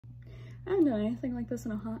I haven't done anything like this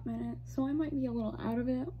in a hot minute, so I might be a little out of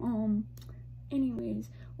it. Anyways,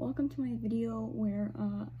 welcome to my video where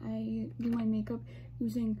I do my makeup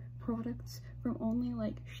using products from only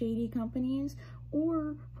like shady companies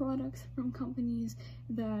or products from companies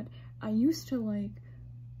that I used to like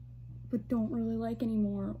but don't really like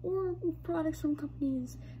anymore, or products from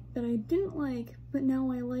companies that I didn't like but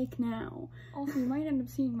now I like now. Also, you might end up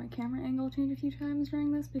seeing my camera angle change a few times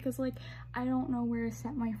during this because like I don't know where to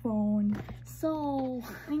set my phone. So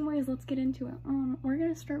anyways, let's get into it. We're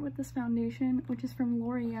gonna start with this foundation, which is from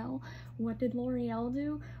L'Oreal. What did L'Oreal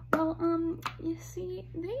do? Well, you see,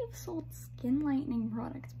 they've sold skin lightening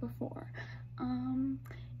products before.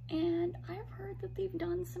 And I've heard that they've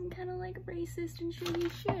done some kind of like racist and shady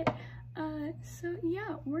shit. So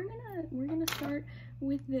yeah, we're gonna start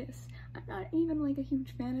with this. I'm not even like a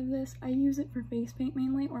huge fan of this. I use it for face paint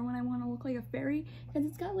mainly, or when I want to look like a fairy, because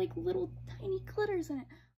it's got like little tiny glitters in it.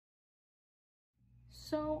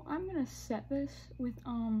 So I'm gonna set this with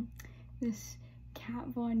this Kat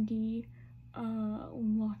Von D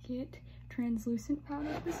Locket translucent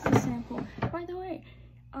powder. This is a sample. By the way,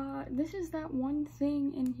 this is that one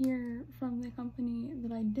thing in here from the company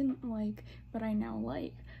that I didn't like, but I now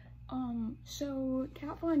like. So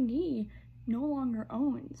Kat Von D no longer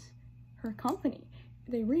owns her company.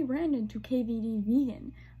 They rebranded to KVD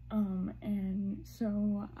Vegan. And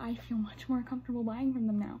so I feel much more comfortable buying from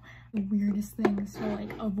them now. The weirdest thing is to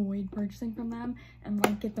like avoid purchasing from them and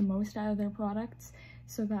like get the most out of their products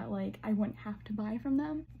so that like I wouldn't have to buy from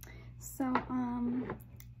them. So,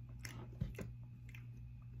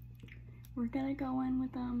 we're gonna go in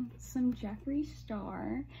with some Jeffree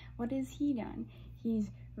Star. What has he done? He's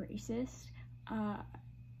racist,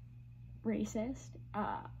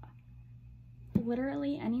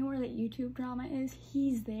 literally anywhere that YouTube drama is,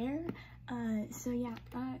 he's there. So yeah,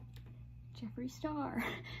 Jeffree Star.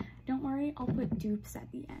 Don't worry, I'll put Dupes at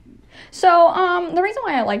the end. So, the reason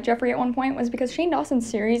why I liked Jeffree at one point was because Shane Dawson's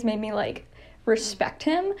series made me, like, respect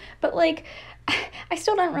him, but, like, I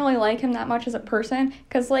still don't really like him that much as a person,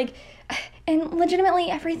 because, like, and legitimately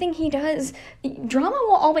everything he does, drama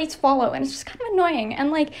will always follow, and it's just kind of annoying,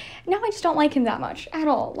 and, like, now I just don't like him that much at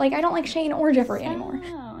all. Like, I don't like Shane or Jeffree anymore.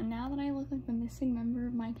 So, now that I look like the missing member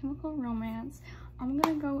of My Chemical Romance, I'm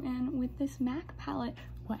gonna go in with this MAC palette.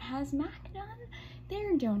 What has MAC done?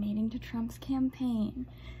 They're donating to Trump's campaign.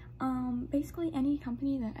 Basically any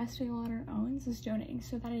company that Estee Lauder owns is donating.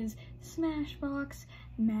 So that is Smashbox,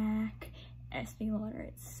 MAC, Estee Lauder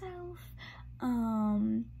itself,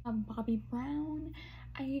 Bobbi Brown,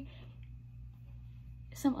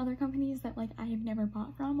 some other companies that like I have never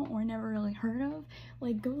bought from or never really heard of.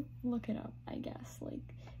 Like, go look it up, I guess,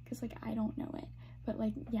 like, because like I don't know it. But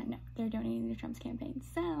like, yeah, no, they're donating to Trump's campaign.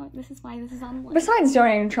 So this is why this is on the list. Besides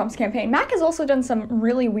donating to Trump's campaign, MAC has also done some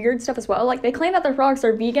really weird stuff as well. Like, they claim that their products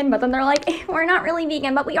are vegan, but then they're like, we're not really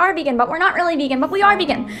vegan, but we are vegan, but we're not really vegan, but we are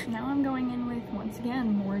vegan. Now I'm going in with, once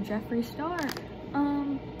again, more Jeffree Star,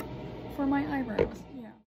 for my eyebrows.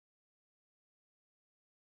 Yeah.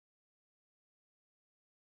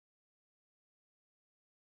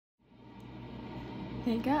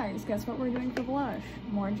 Hey guys, guess what we're doing for blush?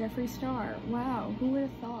 More Jeffree Star. Wow, who would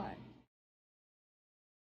have thought?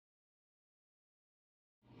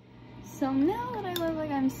 So now that I look like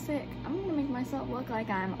I'm sick, I'm gonna make myself look like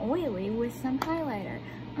I'm oily with some highlighter.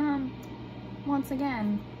 Once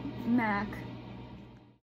again, MAC.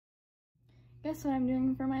 Guess what I'm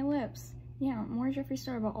doing for my lips? Yeah, more Jeffree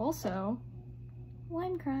Star, but also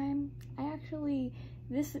Lime Crime.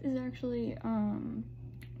 This is actually,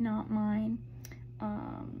 not mine.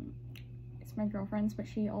 It's my girlfriend's, but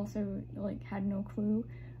she also like had no clue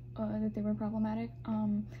that they were problematic.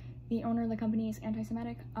 The owner of the company is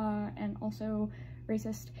anti-Semitic and also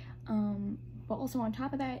racist. But also on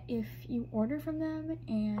top of that, if you order from them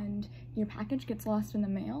and your package gets lost in the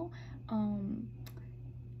mail,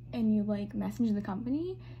 and you like message the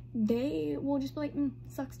company, they will just be like,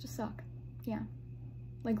 sucks to suck. Yeah,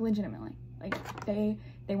 like legitimately. Like, they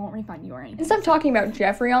won't refund you or anything. Instead of talking about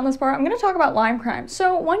Jeffree on this part, I'm going to talk about Lime Crime.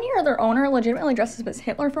 So, one year their owner legitimately dresses up as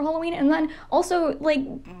Hitler for Halloween, and then also, like,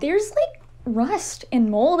 there's, like, rust and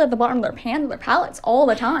mold at the bottom of their pans and their palettes all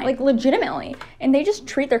the time. Like, legitimately. And they just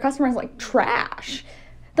treat their customers like trash.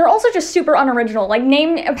 They're also just super unoriginal. Like,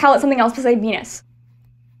 name a palette something else besides Venus.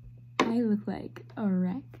 I look like a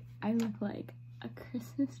wreck. I look like a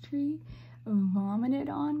Christmas tree vomited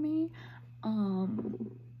on me.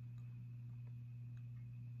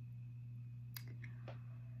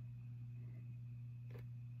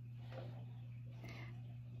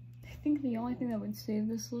 I think the only thing that would save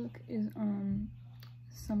this look is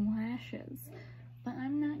some lashes. but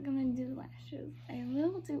I'm not gonna do lashes. I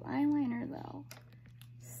will do eyeliner though.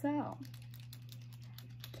 So,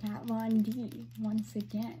 Kat Von D once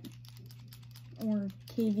again, or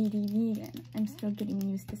KVD Vegan. I'm still getting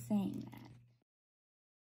used to saying that.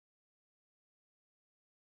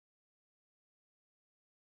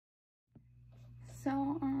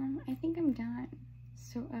 So, I think I'm done.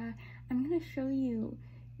 So, I'm gonna show you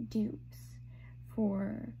dupes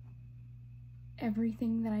for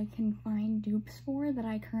everything that I can find dupes for that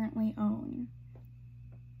I currently own.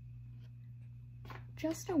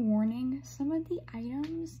 Just a warning, some of the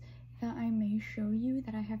items that I may show you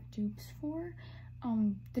that I have dupes for,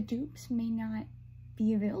 the dupes may not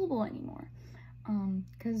be available anymore.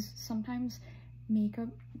 Because sometimes makeup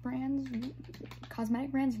brands,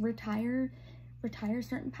 cosmetic brands retire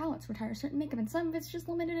certain palettes, retire certain makeup, and some of it's just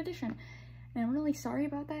limited edition. And I'm really sorry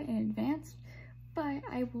about that in advance, but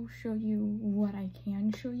I will show you what I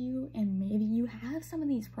can show you, and maybe you have some of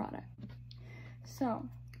these products. So,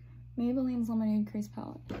 Maybelline's Lemonade Crease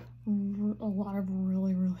Palette. A lot of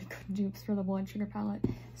really good dupes for the blood sugar palette.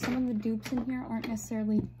 Some of the dupes in here aren't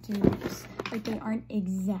necessarily dupes, like they aren't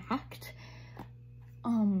exact,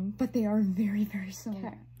 but they are very similar.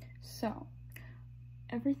 Okay, so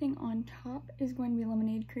everything on top is going to be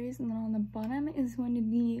Lemonade Crease, and then on the bottom is going to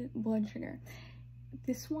be blood sugar.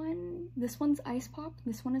 This one's Ice Pop,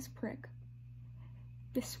 this one is Prick,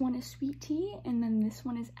 this one is Sweet Tea, and then this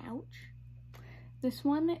one is Ouch. This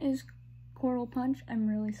one is Coral Punch. I'm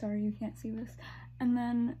really sorry you can't see this. And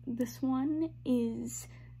then this one is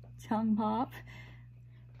Tongue Pop.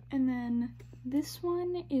 And then this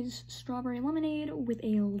one is Strawberry Lemonade with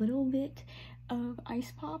a little bit of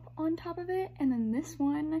Ice Pop on top of it. And then this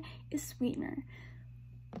one is Sweetener.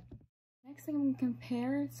 Next thing I'm going to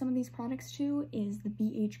compare some of these products to is the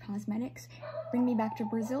BH Cosmetics Bring Me Back to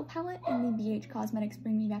Brazil palette and the BH Cosmetics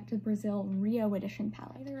Bring Me Back to Brazil Rio Edition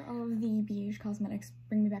palette. Either of the BH Cosmetics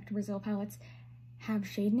Bring Me Back to Brazil palettes have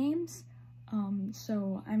shade names,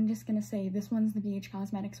 so I'm just going to say this one's the BH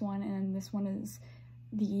Cosmetics one, and this one is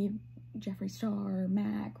the Jeffree Star,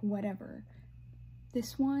 MAC, whatever.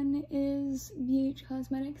 This one is BH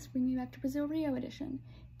Cosmetics Bring Me Back to Brazil Rio Edition.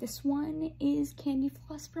 This one is Candy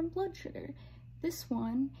Floss from Blood Sugar. This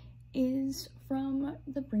one is from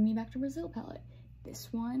the Bring Me Back to Brazil palette.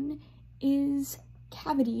 This one is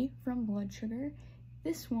Cavity from Blood Sugar.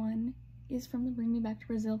 This one is from the Bring Me Back to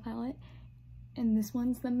Brazil palette. And this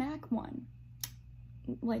one's the MAC one,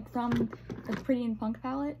 like from the Pretty and Punk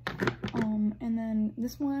palette. And then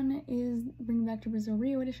this one is Bring Me Back to Brazil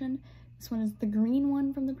Rio Edition. This one is the green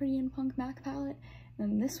one from the Pretty and Punk MAC palette.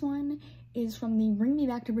 And then this one is from the Bring Me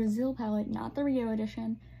Back to Brazil palette, not the Rio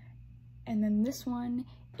Edition. And then this one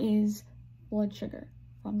is Blood Sugar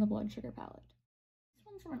from the Blood Sugar palette. This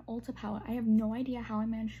one's from an Ulta palette. I have no idea how I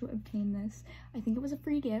managed to obtain this. I think it was a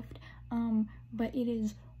free gift, but it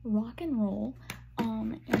is Rock and Roll,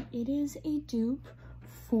 and it is a dupe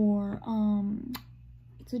for,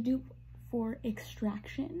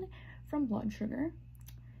 Extraction from Blood Sugar.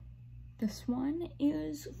 This one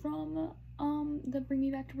is from the Bring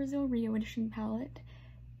Me Back to Brazil Rio Edition palette.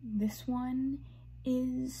 This one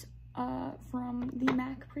is from the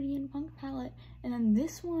MAC Pretty and Punk palette. And then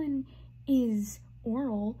this one is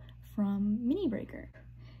Oral from Mini Breaker.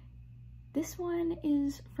 This one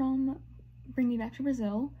is from Bring Me Back to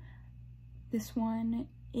Brazil. This one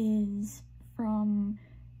is from,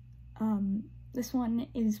 this one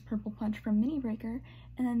is Purple Punch from Mini Breaker.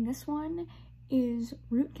 And then this one is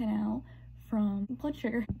Root Canal from Blood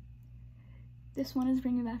Sugar. This one is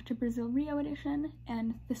Bring Me Back to Brazil Rio Edition,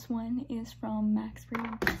 and this one is from Max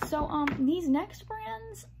Freedom. So, these next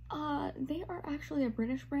brands, they are actually a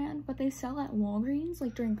British brand, but they sell at Walgreens,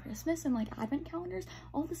 like, during Christmas and, like, advent calendars.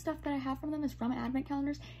 All the stuff that I have from them is from advent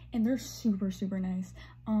calendars, and they're super nice.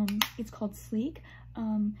 It's called Sleek.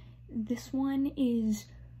 This one is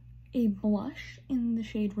a blush in the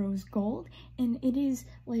shade Rose Gold, and it is,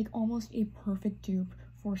 like, almost a perfect dupe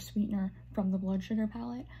for Sweetener from the Blood Sugar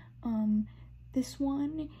palette. This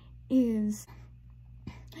one is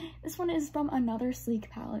from another Sleek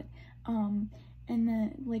palette, and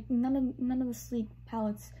then, like, none of the Sleek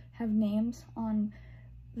palettes have names on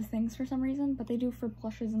the things for some reason, but they do for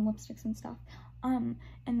blushes and lipsticks and stuff. And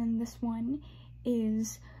then this one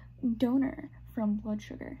is Donor from Blood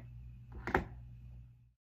Sugar.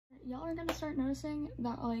 Y'all are gonna start noticing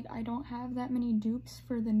that, like, I don't have that many dupes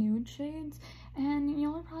for the nude shades, and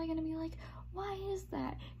y'all are probably gonna be like, why is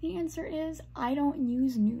that? The answer is I don't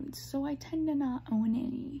use nudes, so I tend to not own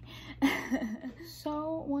any.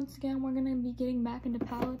 So once again, we're gonna be getting back into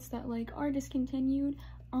palettes that, like, are discontinued.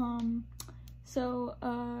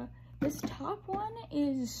 This top one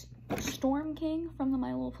is Storm King from the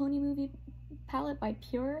My Little Pony movie palette by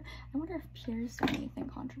Pure. I wonder if Pure's done anything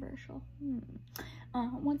controversial.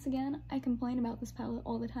 Once again, I complain about this palette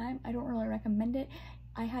all the time. I don't really recommend it.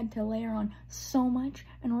 I had to layer on so much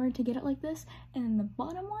in order to get it like this. And then the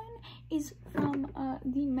bottom one is from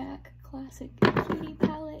the MAC Classic Cutie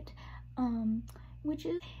palette, which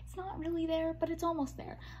is, it's not really there, but it's almost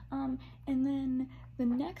there. And then the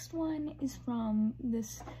next one is from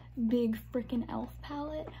this big frickin' elf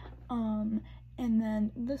palette. And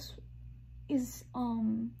then this is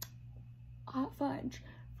Hot Fudge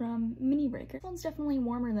from Mini Breaker. This one's definitely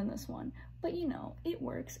warmer than this one, but you know, it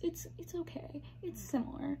works. It's okay. It's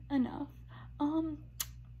similar enough.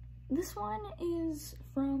 This one is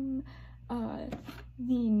from the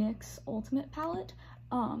NYX Ultimate palette,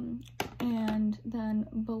 and then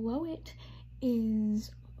below it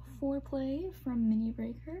is Foreplay from Mini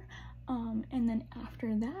Breaker, and then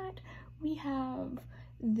after that we have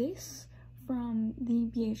this from the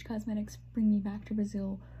BH Cosmetics Bring Me Back to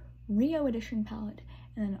Brazil Rio Edition palette,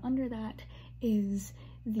 and then under that is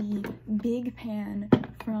the Big Pan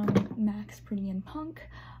from Max Pretty and Punk,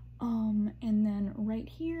 and then right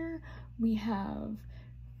here we have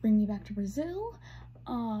Bring Me Back to Brazil,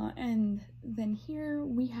 and then here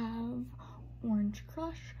we have Orange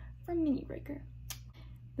Crush from Mini Breaker.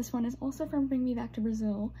 This one is also from Bring Me Back to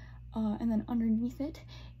Brazil, and then underneath it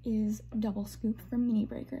is Double Scoop from Mini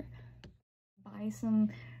Breaker. Buy some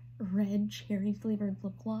red cherry flavored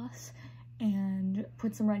lip gloss and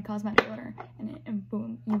put some red cosmetic glitter in it, and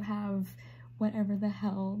boom, you have whatever the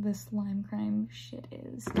hell this lime crime shit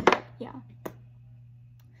is. Yeah.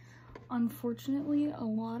 Unfortunately, a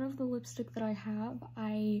lot of the lipstick that I have,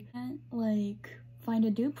 I can't, like, find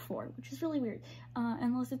a dupe for, which is really weird,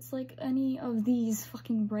 unless it's, like, any of these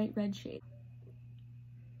fucking bright red shades.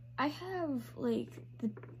 I have, like, the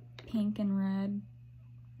pink and red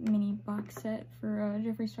mini box set for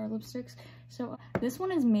Jeffree Star lipsticks. So this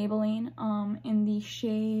one is Maybelline in the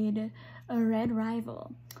shade Red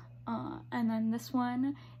Rival, and then this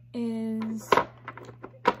one is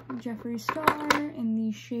Jeffree Star in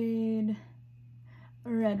the shade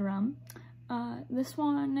Red Rum. This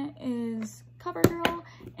one is CoverGirl,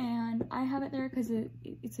 and I have it there because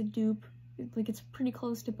it's a dupe. It's pretty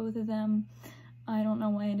close to both of them. I don't know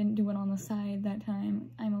why I didn't do it on the side that time.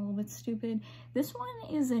 I'm a little bit stupid. This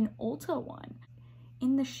one is an Ulta one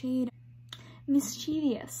in the shade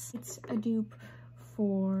Mischievous. It's a dupe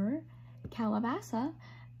for Calabasa.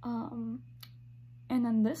 And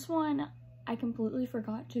then this one, I completely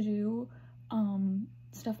forgot to do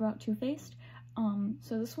stuff about Too Faced.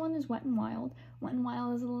 So this one is Wet n Wild. Wet n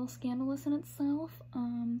Wild is a little scandalous in itself.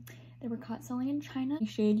 They were caught selling in China. The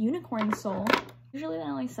shade Unicorn Soul. Usually they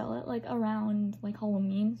only sell it like around like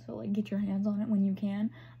Halloween, so like get your hands on it when you can.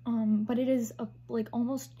 But it is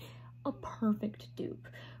almost a perfect dupe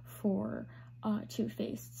for Too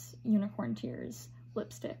Faced's Unicorn Tears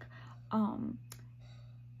lipstick.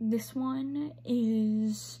 This one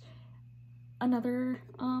is another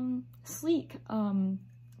sleek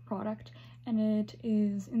product, and it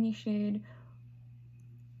is in the shade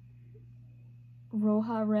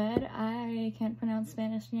Roja Red. I can't pronounce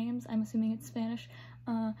Spanish names. I'm assuming it's Spanish.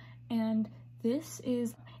 And this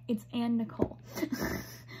is, it's Anne Nicole.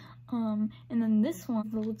 And then this one,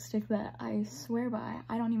 the lipstick that I swear by,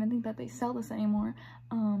 I don't even think that they sell this anymore.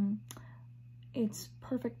 It's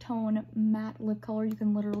Perfect Tone Matte Lip Color. You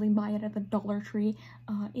can literally buy it at the Dollar Tree.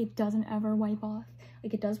 It doesn't ever wipe off.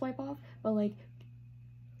 Like, it does wipe off, but like,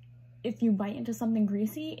 if you bite into something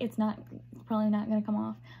greasy, it's probably not gonna come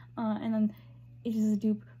off. And then it is a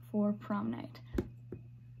dupe for Prom Night.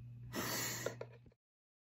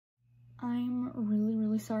 I'm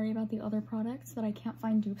really sorry about the other products that I can't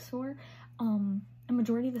find dupes for. A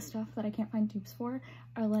majority of the stuff that I can't find dupes for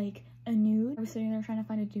are like a nude. I was sitting there trying to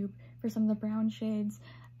find a dupe for some of the brown shades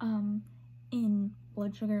in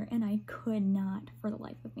Blood Sugar, and I could not for the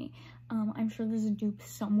life of me. I'm sure there's a dupe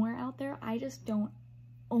somewhere out there. I just don't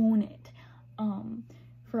own it.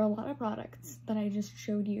 For a lot of products that I just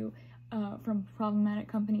showed you from problematic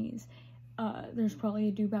companies, there's probably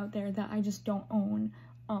a dupe out there that I just don't own.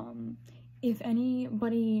 If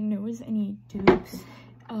anybody knows any dupes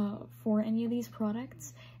for any of these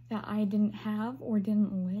products that I didn't have or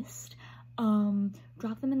didn't list,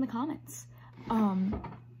 drop them in the comments.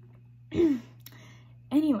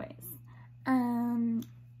 Anyways,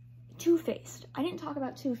 Too Faced. I didn't talk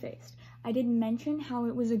about Too Faced. I did mention how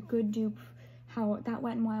it was a good dupe, how that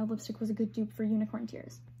Wet n Wild lipstick was a good dupe for Unicorn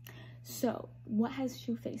Tears. So, what has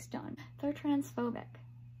Too Faced done? They're transphobic.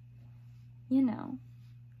 You know,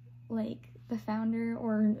 like, the founder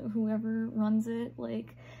or whoever runs it,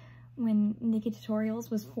 like, when Naked Tutorials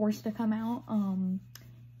was forced to come out,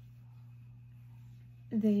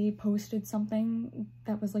 they posted something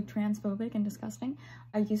that was like transphobic and disgusting.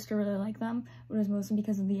 I used to really like them, but it was mostly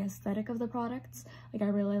because of the aesthetic of the products. Like I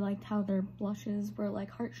really liked how their blushes were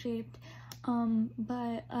like heart-shaped.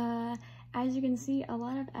 But as you can see, a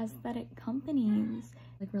lot of aesthetic companies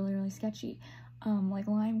like really sketchy. Like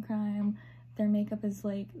Lime Crime, their makeup is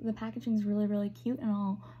like, the packaging is really cute and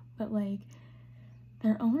all, but like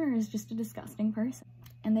their owner is just a disgusting person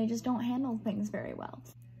and they just don't handle things very well.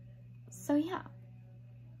 So yeah.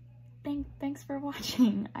 Thanks for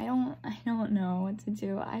watching. I don't know what to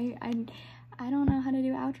do. I don't know how to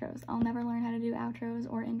do outros. I'll never learn how to do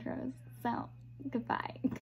outros or intros. So, goodbye.